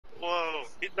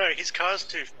No, his car's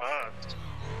too fast.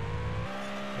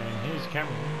 And here's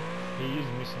Cameron. He is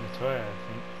missing a tyre, I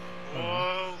think.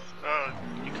 Whoa! Oh,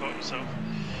 you caught yourself.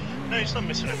 No, he's not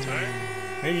missing a tyre.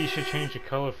 Maybe you should change the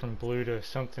colour from blue to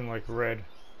something like red.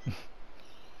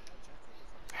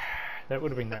 That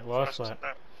would have been that last lap.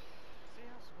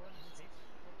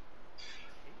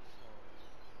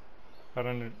 I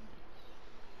don't know.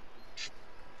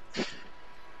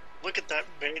 Look at that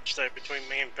bench though between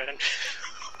me and Ben.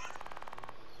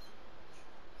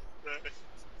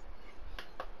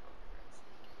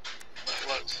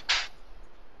 Close.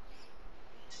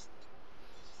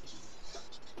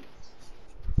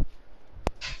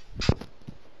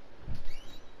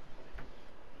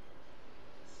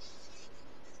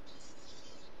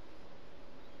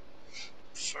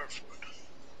 Surfwood.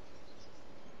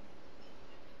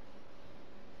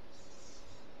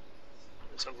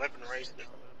 It's 11 races.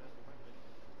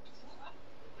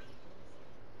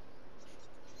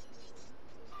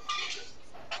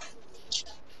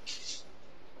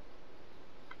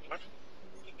 What?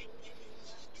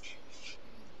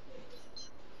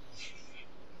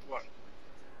 What?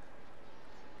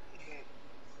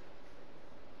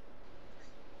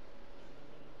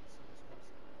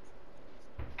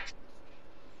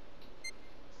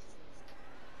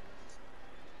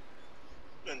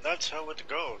 And that's how it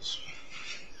goes.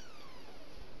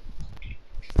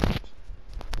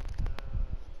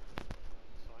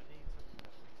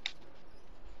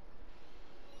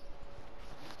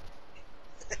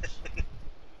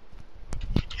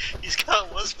 His car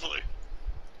was blue.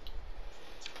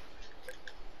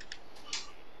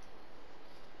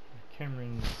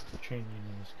 Cameron's changing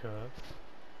his car,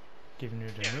 giving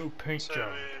it a new paint so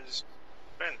job. Is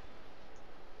Ben.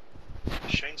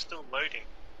 Shane's still loading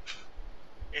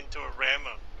into a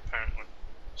rammer, apparently.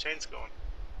 Shane's gone.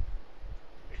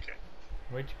 Okay.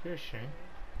 Where'd you go, Shane?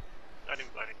 I'd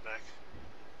invite him back.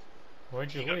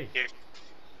 Why'd you leave?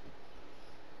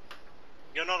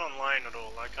 You're not online at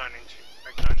all. I can't enter.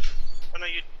 I can't. Oh no,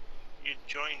 you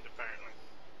joined apparently.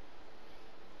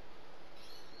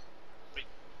 But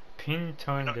Pin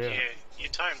timed out. Yeah, you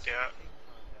timed out.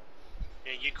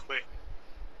 Yeah, you quit.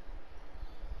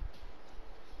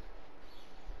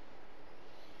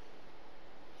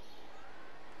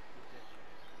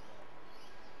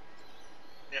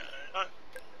 Yeah,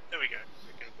 there we go.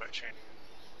 We can invite Shane again.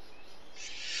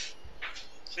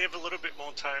 So you have a little bit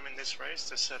more time in this race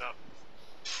to set up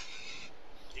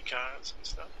your cars and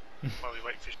stuff while we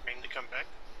wait for Shane to come back.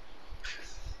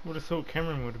 Would have thought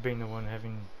Cameron would have been the one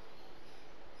having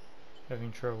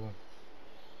trouble.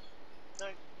 No,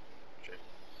 true.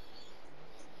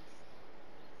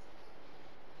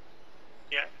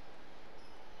 Yeah.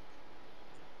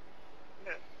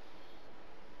 Yeah.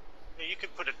 Yeah, you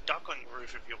could put a duck on your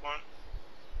roof if you want.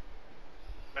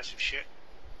 Massive shit.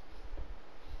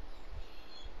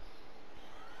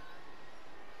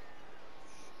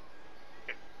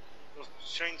 Okay. Well,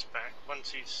 Shane's back.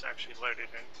 Once he's actually loaded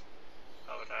in,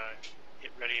 I would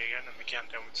hit ready again and the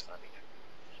countdown would start again.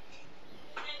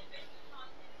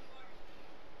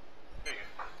 There you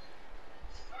go.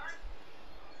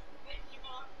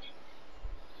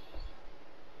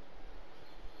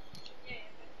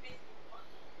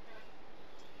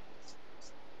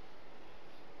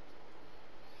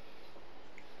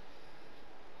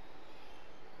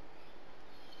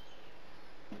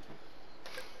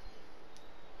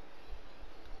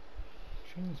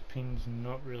 Shane's pin's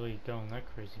not really going that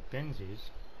crazy. Ben's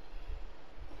is.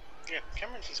 Yeah,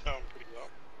 Cameron's is going pretty well.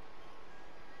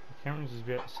 Cameron's is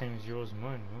about the same as yours and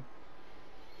mine, huh?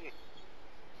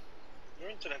 Your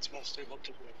internet's more stable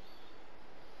too.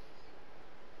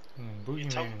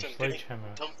 Boogeyman and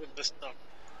Sledgehammer. Tilted the stuff.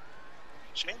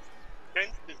 Shane's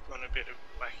is going a bit of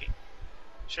wacky.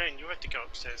 Shane, you have to go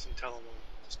upstairs and tell him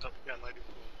to stop downloading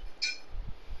porn.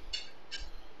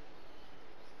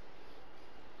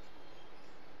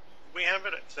 We have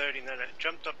it at 30 and then it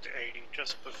jumped up to 80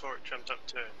 just before it jumped up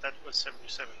to, that was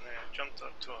 77 there, it jumped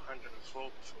up to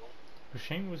 104 before. Well,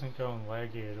 Shane wasn't going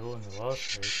laggy at all in the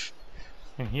last race.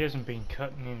 And he hasn't been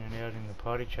cutting in and out in the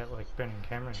party chat like Ben and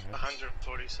Cameron have.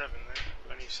 147 there,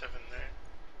 27 there.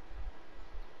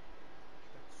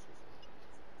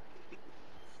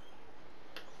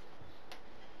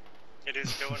 It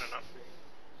is going an upgrade.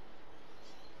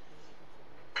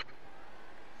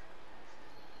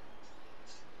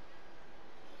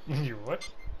 You what?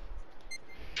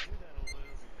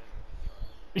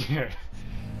 Yeah.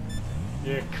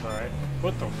 Yeah, Kai.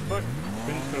 What the fuck?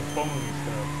 Ben's got a bomb on his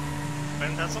car.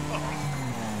 Ben has a bomb.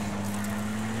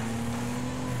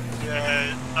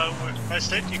 Yeah, I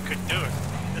said you could do it.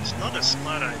 It's not a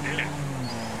smart idea.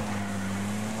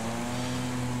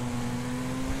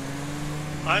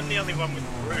 I'm the only one with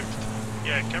the roof.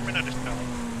 Yeah, Cameron had his car.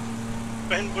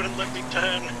 Ben wouldn't let me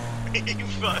turn.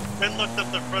 Ben locked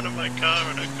up the front of my car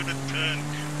and I couldn't turn.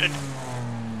 And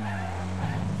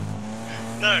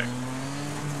no.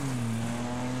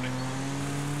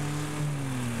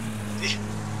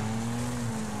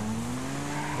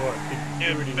 What?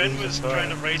 Yeah, Ben was trying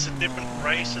to race a different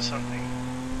race or something.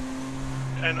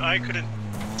 And I couldn't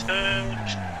turn.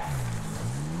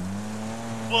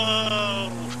 Whoa!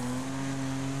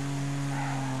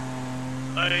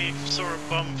 I saw a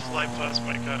bomb fly past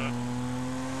my car.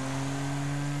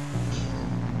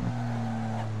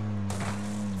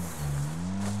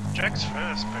 Jack's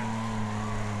first, man.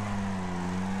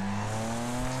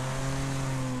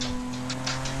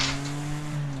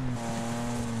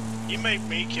 You made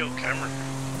me kill Cameron.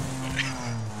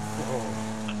 Oh.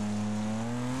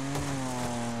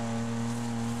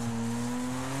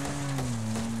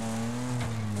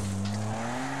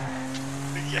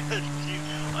 Yeah,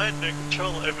 I had no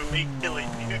control over me killing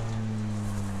you.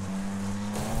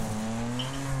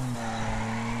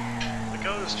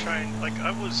 Like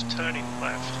I was turning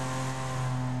left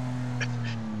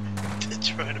to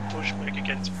try to push back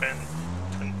against Ben,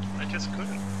 and I just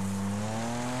couldn't.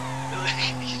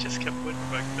 He just kept putting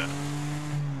back down.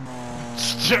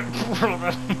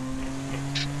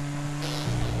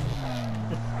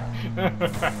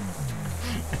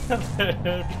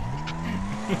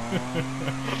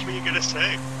 What were you gonna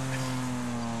say?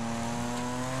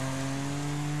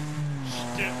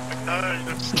 Yeah,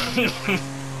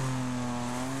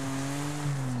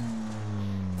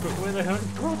 But where the hell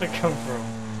did brother come from?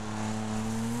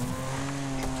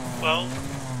 well,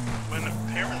 when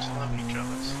parents love each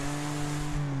other.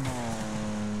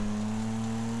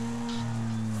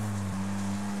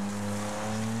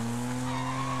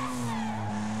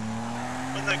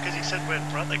 Well, no, because he said where'd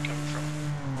brother come from.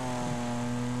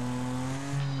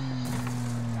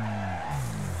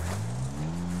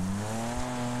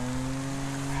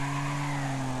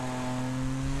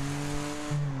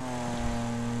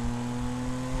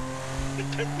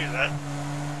 Don't do that.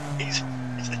 He's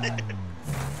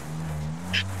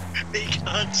he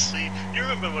can't see. You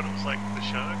remember what it was like with the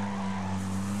shark?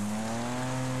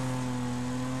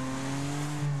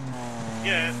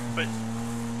 Yeah, but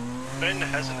Ben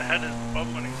hasn't had a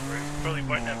bomb on his roof. Probably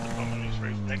won't have the bomb on his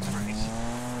roof next race.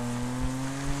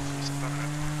 He's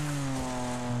fine.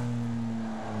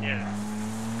 Yeah.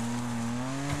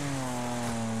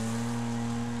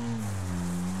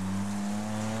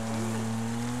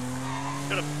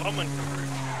 Got a bomb on your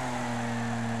roof.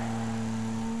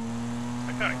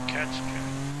 I can't catch it.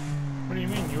 What do you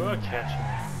mean you are catching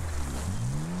it?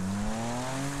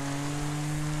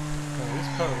 Oh, this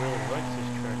car really likes this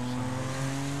track for some reason.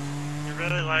 He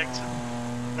really likes it.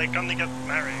 They only got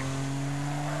married.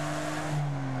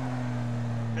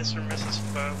 Mr. and Mrs.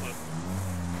 Fowler.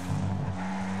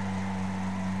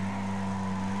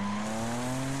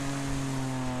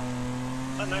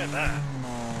 I know that.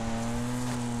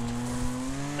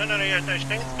 No,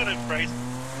 Shane's got a race.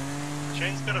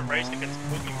 Shane's got a race against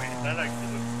Boogie Man. That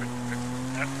actually looks pretty good.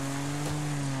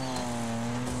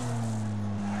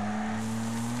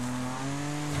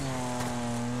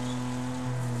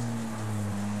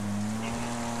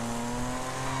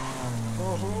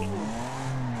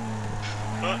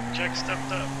 Oh, Jack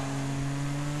stepped up.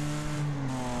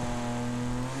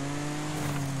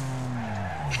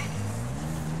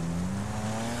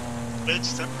 Where'd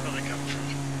that really come from?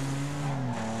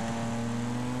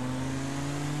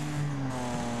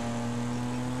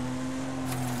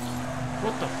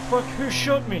 What the fuck? Who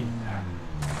shot me?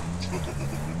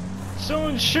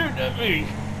 Someone's shooting at me!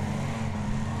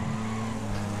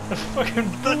 A fucking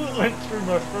bullet went through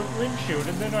my front windshield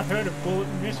and then I heard a bullet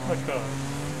miss my car.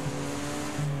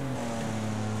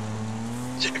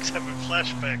 Jack's having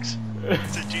flashbacks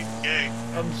to GTA.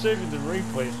 I'm saving the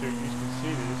replay so you can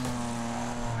see this.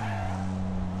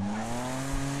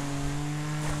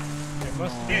 It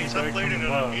must have Yeah, been he's back uploading from it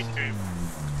the on last. YouTube.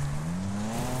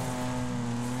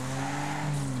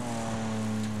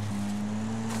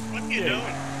 What are you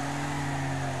doing?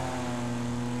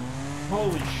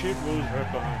 Holy shit, what was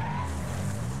right behind me?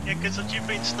 Yeah, because you've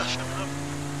been stuffing up.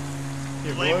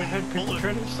 Yeah, well, I've had people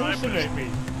trying to assassinate me.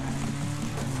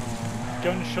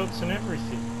 Gunshots and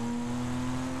everything.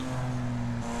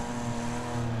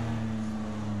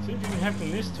 See, it didn't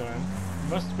happen this time. It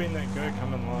must have been that guy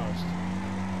coming last.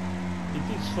 He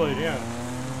did slow down,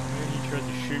 and then he tried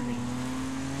to shoot me.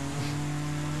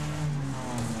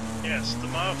 Yes, the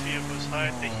mafia was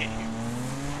hired to hit you.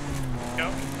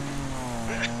 Go.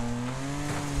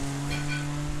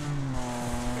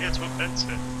 Yeah, that's what Ben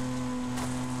said.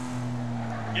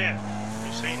 Yeah,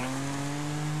 you've seen it.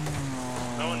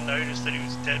 No one noticed that he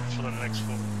was dead for the next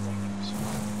 4 kilometers.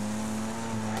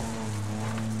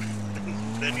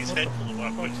 Then his head blew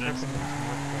up with this.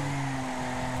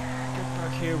 Get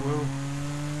back here, Will.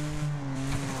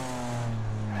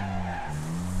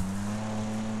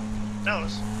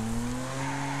 Dallas.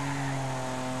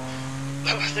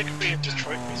 There could be a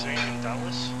Detroit museum in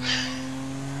Dallas.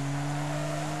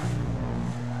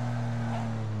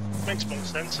 Makes more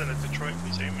sense than a Detroit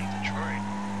museum in Detroit.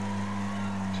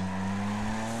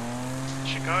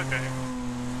 Chicago.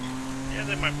 Yeah,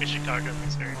 there might be a Chicago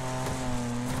museum.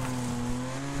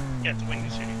 Yeah, it's Windy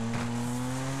City.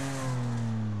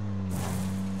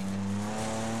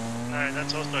 No,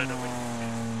 that's also the Windy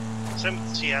City. Same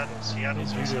with Seattle.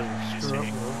 Seattle's also a Windy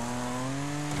City.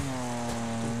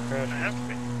 I have to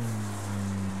be.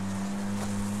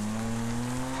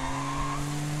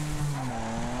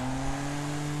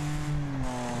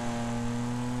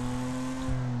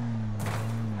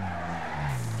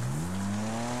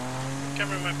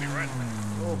 Camera might be right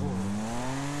there. Oh.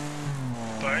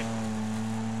 But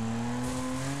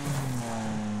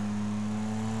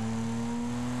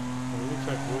Well, it looks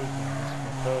like wood now.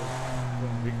 My car's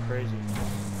going a bit crazy.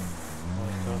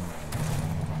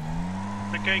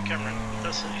 okay, Cameron,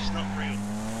 he's not real.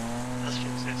 Does he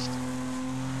exist?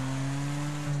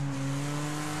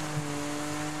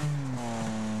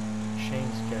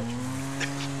 Shane's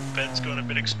catching. Ben's gone a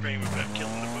bit extreme about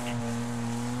killing the boogie.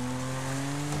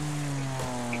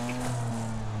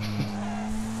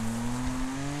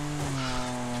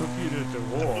 Took you to the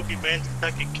war. The boogeyman's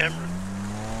attacking Cameron.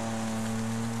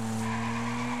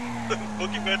 The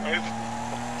boogeyman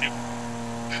overwhelmed him.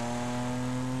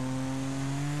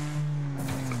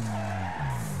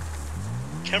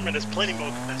 Cameron has plenty more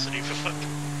capacity for fun.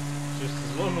 Just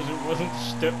as long as it wasn't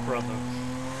stepbrother.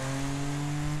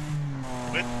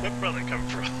 Where'd brother come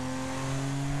from?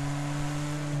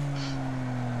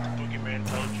 The boogeyman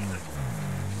told you that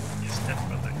your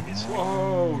stepbrother is.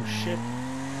 Whoa, shit.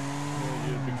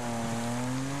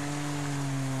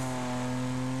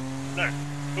 No,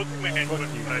 boogeyman Fuck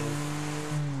wouldn't you, know.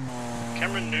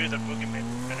 Cameron knew that boogeyman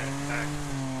was gonna attack.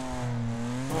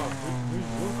 Oh, who's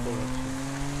Will caught up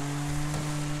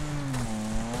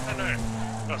I know.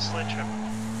 Not sledgehammer.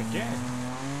 to? Again?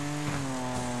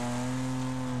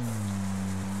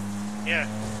 Yeah,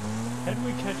 How did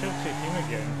we catch up to him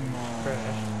again when he just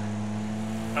crashed?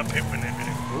 up him and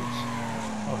everything. Oops.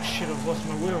 Oh shit, I've lost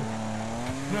my wheel.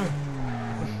 No.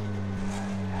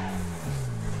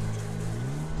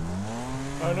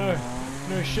 Oh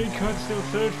no. No, Shane can't steal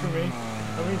third from me.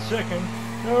 I mean second.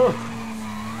 No.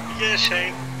 Yeah,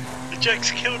 Shane. The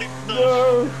Jack's killed him.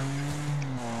 No.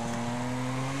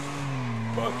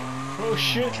 Fuck. Oh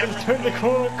shit, Cameron, let's turn the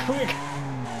corner quick.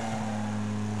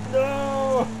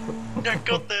 No. Jack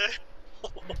got there.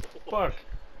 Fuck.